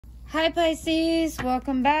Hi Pisces,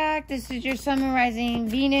 welcome back. This is your Sun, Moon, Rising,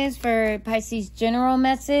 Venus for Pisces general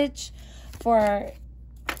message for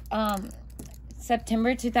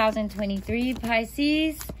September 2023.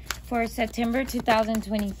 Pisces, for September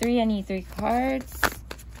 2023, I need 3 cards.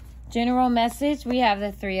 General message, we have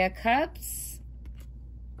the 3 of Cups.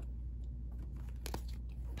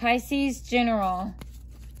 Pisces general.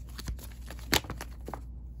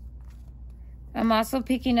 I'm also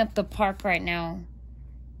picking up the park right now.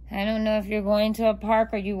 I don't know if you're going to a park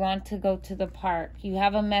or you want to go to the park. You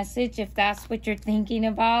have a message if that's what you're thinking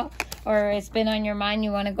about, or it's been on your mind,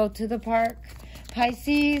 you want to go to the park.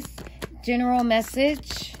 Pisces, general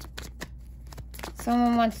message.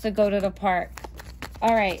 Someone wants to go to the park.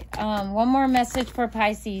 All right, one more message for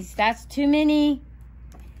Pisces. That's too many.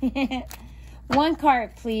 1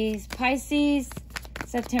 card, please. Pisces,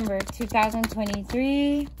 September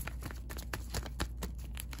 2023.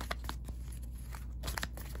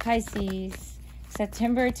 Pisces,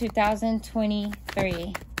 September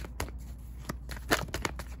 2023.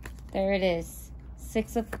 There it is.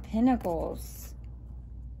 6 of Pentacles.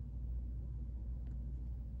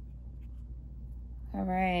 All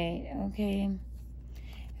right. Okay.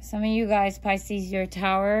 Some of you guys, Pisces, your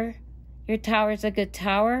tower is a good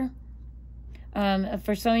tower.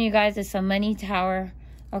 For some of you guys, it's a money tower.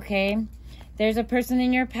 Okay. There's a person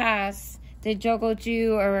in your past that juggled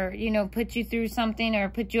you, or, you know, put you through something, or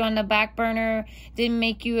put you on the back burner, didn't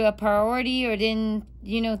make you a priority, or didn't,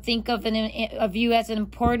 you know, think of you as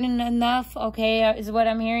important enough, okay, is what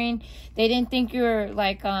I'm hearing. They didn't think you were,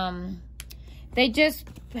 like, they just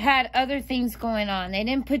had other things going on. They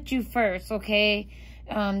didn't put you first, okay?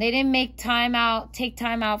 They didn't take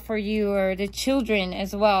time out for you, or the children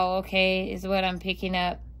as well, okay, is what I'm picking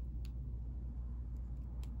up.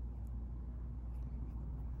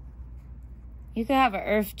 You could have an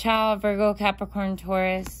Earth child, Virgo, Capricorn,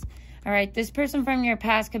 Taurus. All right, this person from your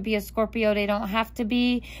past could be a Scorpio. They don't have to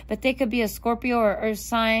be, but they could be a Scorpio or Earth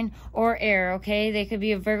sign or air, okay? They could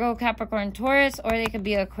be a Virgo, Capricorn, Taurus, or they could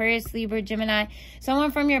be Aquarius, Libra, Gemini.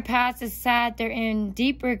 Someone from your past is sad. They're in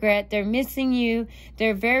deep regret. They're missing you.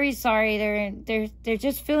 They're very sorry. They're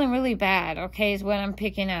just feeling really bad, okay, is what I'm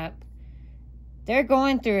picking up. They're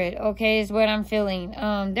going through it, okay, is what I'm feeling.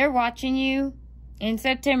 They're watching you in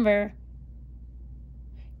September,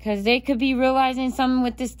 because they could be realizing something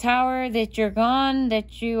with this tower, that you're gone,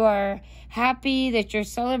 that you are happy, that you're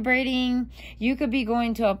celebrating. You could be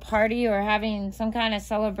going to a party or having some kind of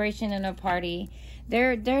celebration in a party.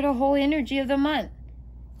 They're the whole energy of the month.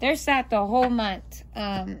 They're sad the whole month,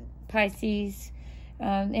 Pisces.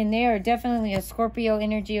 And they are definitely a Scorpio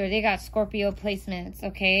energy, or they got Scorpio placements,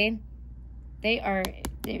 okay? They're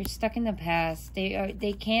stuck in the past.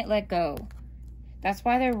 They can't let go. That's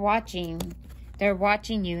why they're watching. They're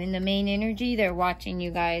watching you in the main energy. They're watching you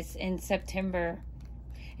guys in September.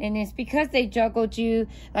 And it's because they juggled you.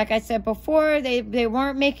 Like I said before, they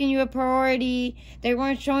weren't making you a priority. They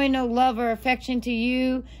weren't showing no love or affection to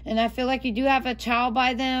you. And I feel like you do have a child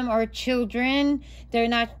by them, or children.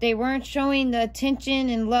 They weren't showing the attention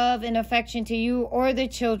and love and affection to you or the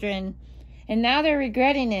children. And now they're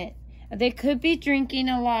regretting it. They could be drinking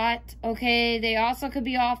a lot, okay? They also could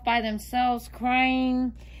be off by themselves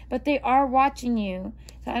crying. But they are watching you.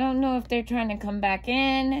 So I don't know if they're trying to come back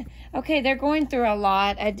in. Okay, they're going through a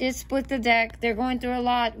lot. I did split the deck. They're going through a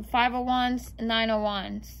lot. 5 of Wands, 9 of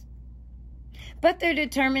Wands. But they're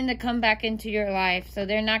determined to come back into your life. So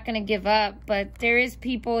they're not going to give up. But there is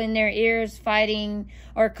people in their ears fighting,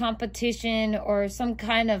 or competition, or some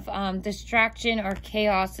kind of distraction or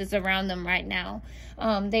chaos is around them right now.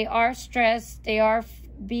 They are stressed. They are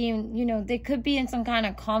being, you know, they could be in some kind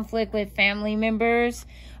of conflict with family members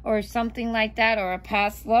or something like that, or a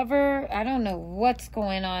past lover. I don't know what's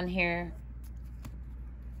going on here.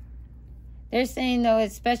 They're saying, though,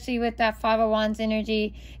 especially with that 5 of Wands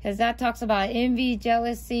energy, because that talks about envy,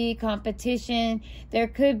 jealousy, competition. There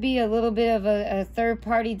could be a little bit of a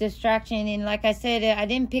third-party distraction. And like I said, I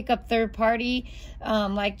didn't pick up third party,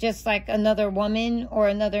 like just like another woman or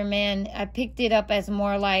another man. I picked it up as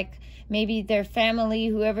more like maybe their family,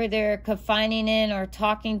 whoever they're confining in or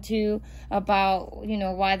talking to about, you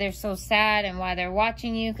know, why they're so sad and why they're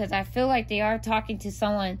watching you. Because I feel like they are talking to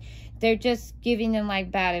someone. They're just giving them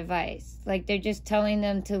like bad advice. Like they're just telling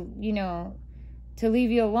them to, you know, to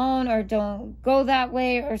leave you alone, or don't go that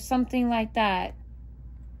way, or something like that.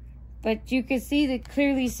 But you can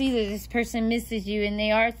clearly see that this person misses you, and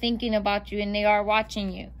they are thinking about you, and they are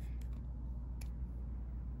watching you.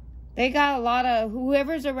 They got a lot of,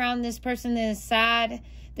 whoever's around this person that is sad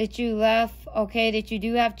that you left, okay, that you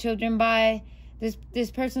do have children by, This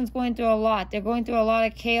person's going through a lot. They're going through a lot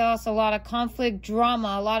of chaos, a lot of conflict,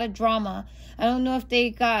 drama, a lot of drama. I don't know if they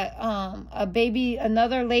got a baby,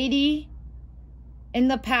 another lady in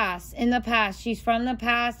the past. She's from the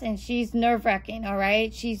past, and she's nerve-wracking, all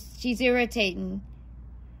right? She's irritating.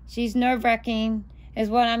 She's nerve-wracking is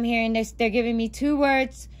what I'm hearing. They're giving me 2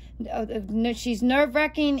 words. She's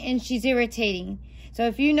nerve-wracking and she's irritating. So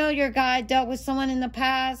if you know your guy dealt with someone in the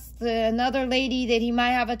past, another lady that he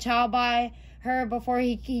might have a child by her before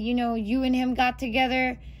he you know, you and him got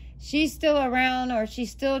together, she's still around, or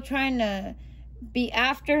she's still trying to be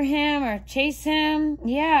after him or chase him.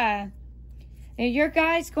 Yeah. Your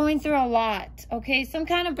guy's going through a lot, okay? Some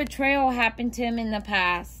kind of betrayal happened to him in the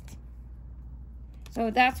past. So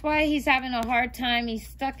that's why he's having a hard time. He's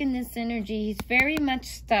stuck in this energy. He's very much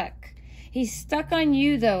stuck. He's stuck on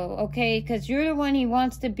you, though, okay? Because you're the one he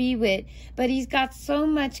wants to be with. But he's got so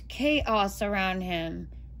much chaos around him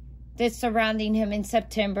that's surrounding him in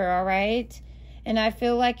September, all right? And I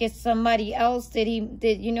feel like it's somebody else that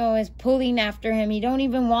you know, is pulling after him. He don't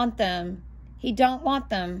even want them. He don't want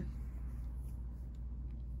them.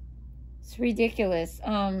 It's ridiculous.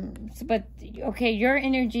 But okay, your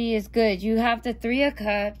energy is good. You have the 3 of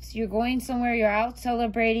Cups. You're going somewhere. You're out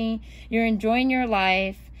celebrating. You're enjoying your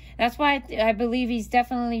life. That's why I believe he's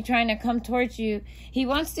definitely trying to come towards you. He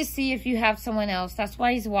wants to see if you have someone else. That's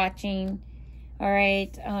why he's watching. All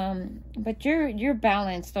right. But you're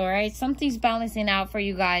balanced. All right. Something's balancing out for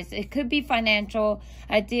you guys. It could be financial.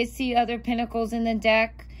 I did see other pentacles in the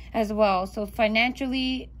deck as well. So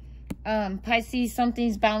financially, Pisces,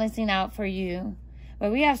 something's balancing out for you.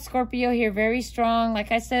 But we have Scorpio here, very strong.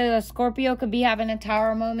 Like I said, a Scorpio could be having a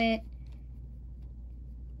tower moment.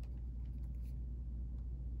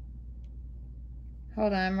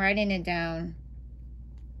 Hold on, I'm writing it down.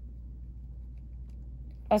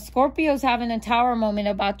 A Scorpio's having a tower moment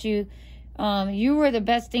about you. You were the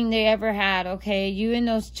best thing they ever had, okay? You and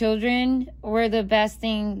those children were the best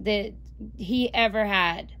thing that he ever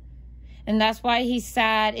had. And that's why he's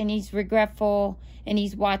sad and he's regretful and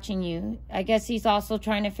he's watching you. I guess he's also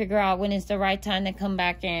trying to figure out when is the right time to come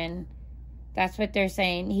back in. That's what they're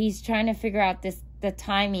saying. He's trying to figure out the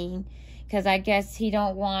timing, because I guess he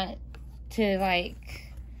don't want to,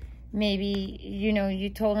 like, maybe, you know, you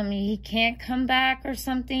told him he can't come back or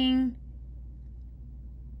something.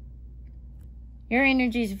 Your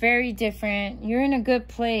energy is very different. You're in a good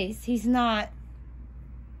place. He's not.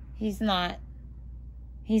 He's not.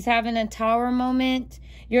 He's having a tower moment.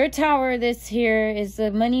 Your tower this here is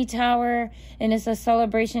the money tower, and it's a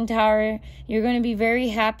celebration tower. You're going to be very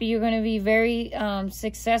happy. You're going to be very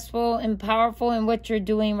successful and powerful in what you're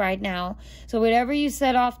doing right now. So whatever you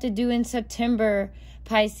set off to do in September,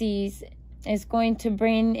 Pisces, is going to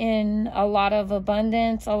bring in a lot of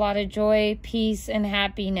abundance, a lot of joy, peace, and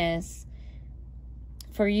happiness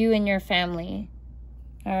for you and your family.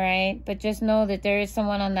 All right, but just know that there is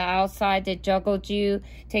someone on the outside that juggled you.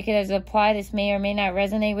 Take it as a apply. This may or may not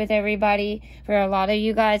resonate with everybody. For a lot of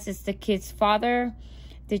you guys, it's the kid's father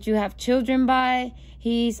that you have children by.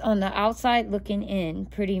 He's on the outside looking in,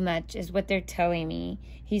 pretty much, is what they're telling me.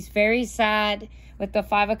 He's very sad with the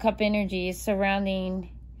 5 of Cup energy. It's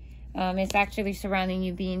surrounding, it's actually surrounding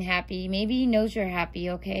you being happy. Maybe he knows you're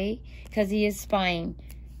happy, okay? Because he is spying.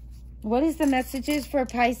 What is the messages for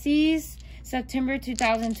Pisces? September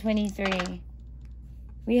 2023.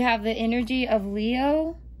 We have the energy of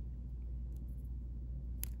Leo.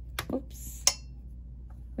 Oops.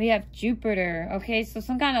 We have Jupiter. Okay, so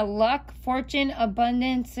some kind of luck, fortune,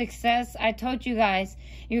 abundance, success. I told you guys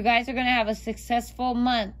are going to have a successful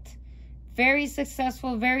month. Very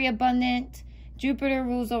successful, very abundant. Jupiter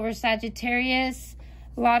rules over Sagittarius.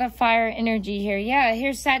 A lot of fire energy here. Yeah,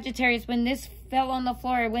 here's Sagittarius. When this fell on the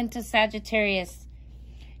floor, it went to Sagittarius.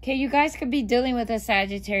 Okay, you guys could be dealing with a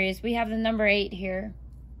Sagittarius. We have the number 8 here.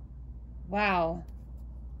 Wow.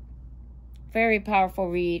 Very powerful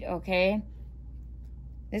read, okay?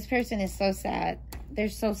 This person is so sad. They're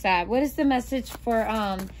so sad. What is the message for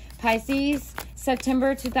Pisces?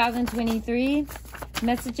 September 2023.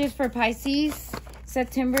 Messages for Pisces.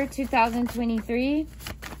 September 2023.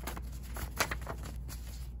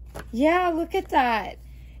 Yeah, look at that.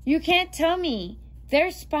 You can't tell me.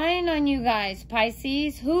 They're spying on you guys,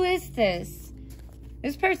 Pisces. Who is this?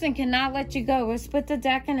 This person cannot let you go. We'll split the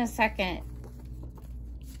deck in a second.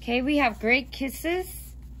 Okay, we have great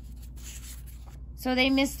kisses. So they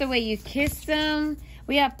missed the way you kissed them.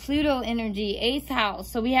 We have Pluto energy, 8th house.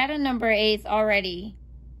 So we had a number 8 already.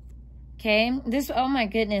 Okay, this, oh my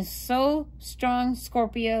goodness, so strong,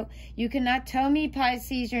 Scorpio. You cannot tell me,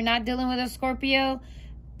 Pisces, you're not dealing with a Scorpio.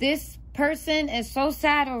 This person is so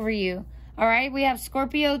sad over you. All right, we have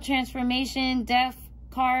Scorpio, transformation, death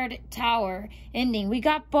card, tower, ending. We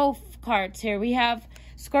got both cards here. We have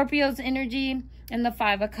Scorpio's energy and the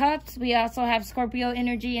Five of Cups. We also have Scorpio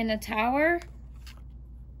energy in the tower.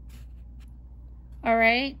 All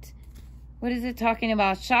right. What is it talking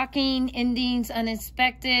about? Shocking, endings,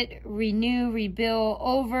 unexpected, renew, rebuild,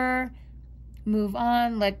 over, move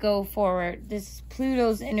on, let go, forward. This is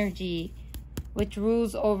Pluto's energy, which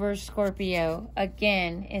rules over Scorpio.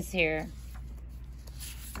 Again, is here.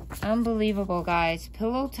 Unbelievable, guys.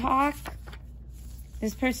 Pillow talk.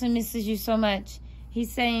 This person misses you so much.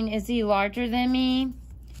 He's saying, is he larger than me?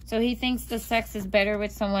 So he thinks the sex is better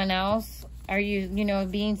with someone else. Are you, you know,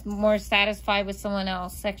 being more satisfied with someone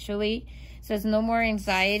else sexually? Says no more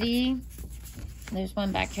anxiety. There's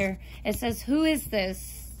one back here. It says, who is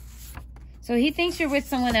this? So he thinks you're with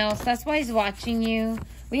someone else. That's why he's watching you.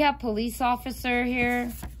 We have police officer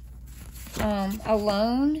here.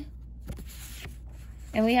 Alone.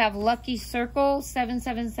 And we have lucky circle,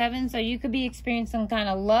 777. So you could be experiencing some kind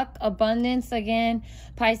of luck, abundance. Again,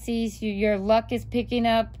 Pisces, your luck is picking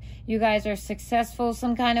up. You guys are successful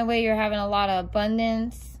some kind of way. You're having a lot of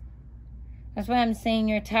abundance. That's why I'm saying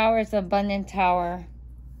your tower is an abundant tower.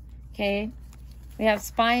 Okay. We have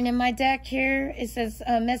spine in my deck here. It says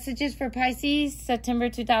messages for Pisces, September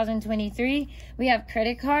 2023. We have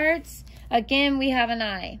credit cards. Again, we have an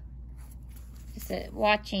eye. It's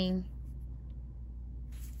watching.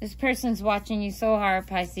 This person's watching you so hard,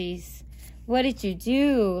 Pisces. What did you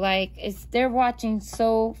do? Like, they're watching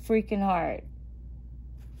so freaking hard.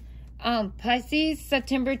 Pisces,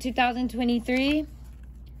 September 2023.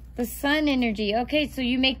 The sun energy. Okay, so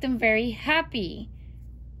you make them very happy.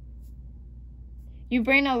 You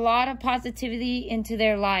bring a lot of positivity into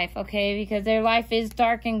their life, okay? Because their life is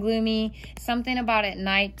dark and gloomy. Something about at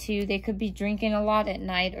night, too. They could be drinking a lot at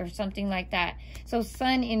night or something like that. So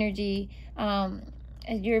sun energy.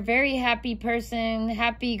 You're a very happy person.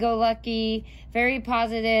 Happy-go-lucky. Very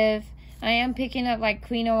positive. I am picking up like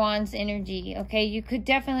Queen of Wands energy, okay? You could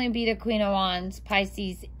definitely be the Queen of Wands,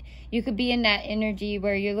 Pisces. You could be in that energy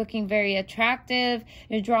where you're looking very attractive.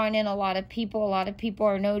 You're drawing in a lot of people. A lot of people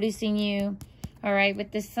are noticing you. All right,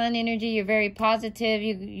 with the sun energy, you're very positive.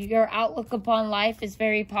 Your outlook upon life is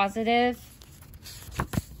very positive.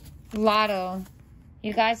 Lotto.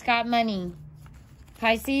 You guys got money.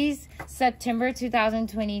 Pisces, September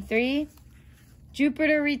 2023.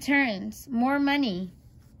 Jupiter returns. More money.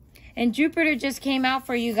 And Jupiter just came out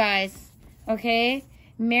for you guys. Okay?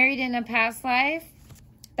 Married in a past life.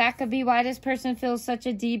 That could be why this person feels such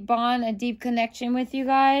a deep bond, a deep connection with you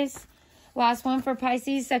guys. Last one for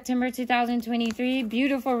Pisces, September 2023.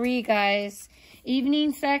 Beautiful read, guys.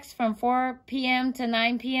 Evening sex from 4 p.m. to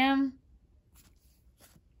 9 p.m.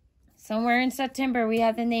 Somewhere in September, we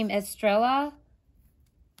have the name Estrella.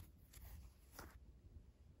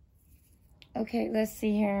 Okay, let's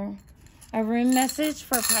see here. A rune message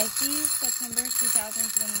for Pisces, September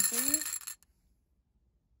 2023.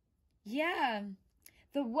 Yeah.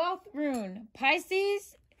 The wealth rune.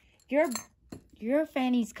 Pisces, your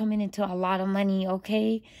fanny's coming into a lot of money,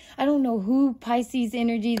 okay? I don't know who Pisces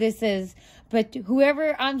energy this is, but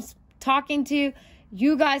whoever I'm talking to,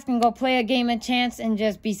 you guys can go play a game of chance and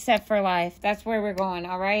just be set for life. That's where we're going,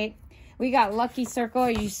 all right? We got lucky circle.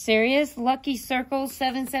 Are you serious? Lucky circle,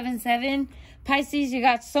 777. Pisces, you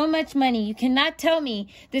got so much money. You cannot tell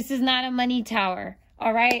me this is not a money tower,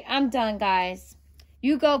 all right? I'm done, guys.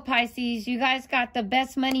 You go, Pisces. You guys got the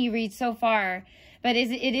best money read so far. But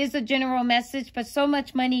it is a general message, but so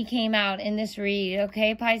much money came out in this read,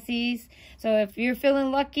 okay, Pisces? So if you're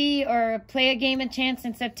feeling lucky or play a game of chance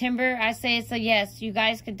in September, I say it's a yes. You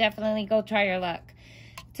guys could definitely go try your luck.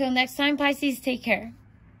 Till next time, Pisces, take care.